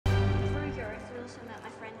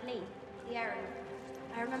Lee, the aeronaut.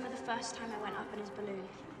 I remember the first time I went up in his balloon.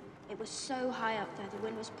 It was so high up there, the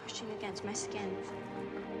wind was pushing against my skin.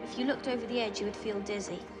 If you looked over the edge, you would feel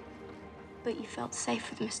dizzy. But you felt safe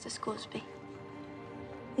with Mr. Scoresby.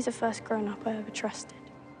 He's the first grown-up I ever trusted.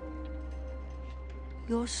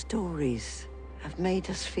 Your stories have made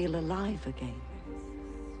us feel alive again.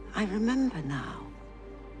 I remember now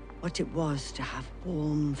what it was to have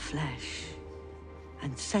warm flesh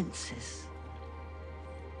and senses.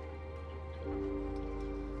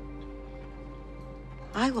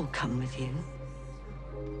 I will come with you.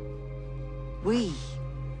 We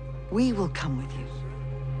will come with you.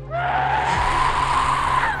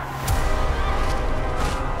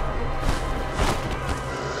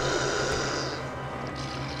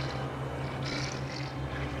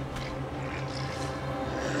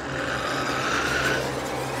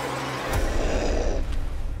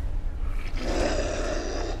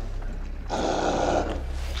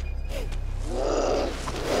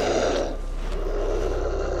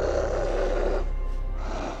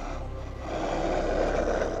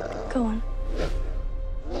 Go on.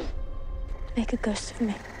 Make a ghost of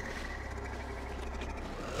me.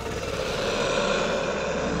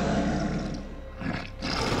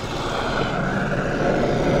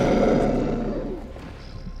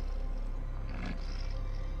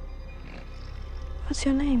 What's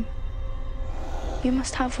your name? You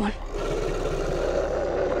must have one.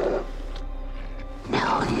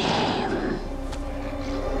 No name.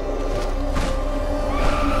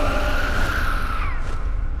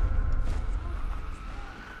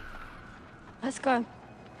 Let's go.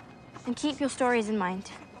 And keep your stories in mind.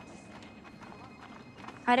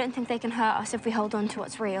 I don't think they can hurt us if we hold on to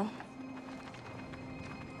what's real.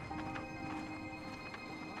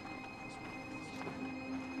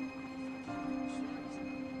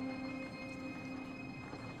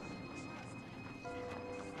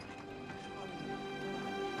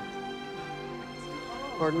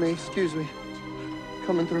 Pardon me, excuse me.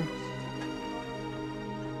 Coming through.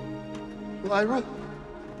 Lyra?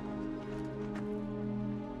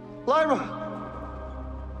 Lyra!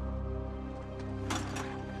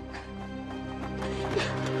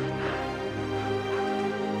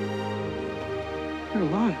 You're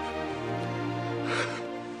alive.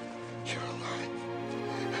 You're alive.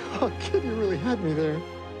 Oh, kid, you really had me there.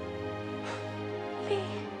 Lee,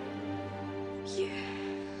 you...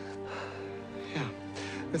 Yeah,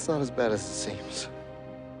 it's not as bad as it seems.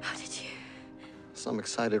 How did you... Some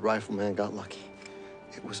excited rifleman got lucky.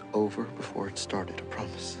 It was over before it started, I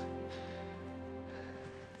promise.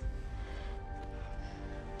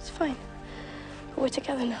 It's fine. We're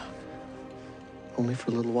together now. Only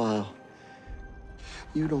for a little while.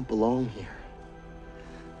 You don't belong here.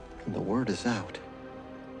 And the word is out.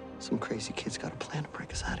 Some crazy kid's got a plan to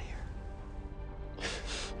break us out of here.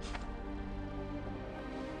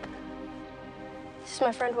 This is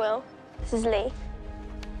my friend Will. This is Lee.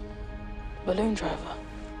 Balloon driver.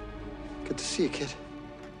 Good to see you, kid.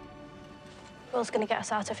 Will's gonna get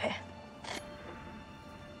us out of here.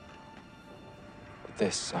 With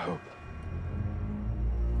this, I hope.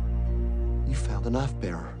 You found the knife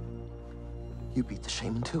bearer. You beat the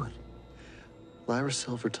shaman to it. Lyra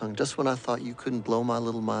Silvertongue, just when I thought you couldn't blow my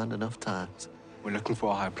little mind enough times. We're looking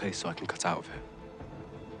for a high place so I can cut out of here.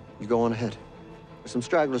 You go on ahead. There's some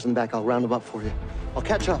stragglers in the back. I'll round them up for you. I'll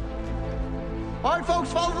catch up. All right,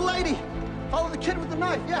 folks, follow the lady. Follow the kid with the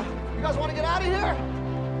knife, yeah. You guys want to get out of here?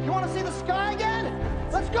 You want to see the sky again?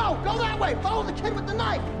 Let's go. Go that way. Follow the kid with the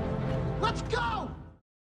knife. Let's go.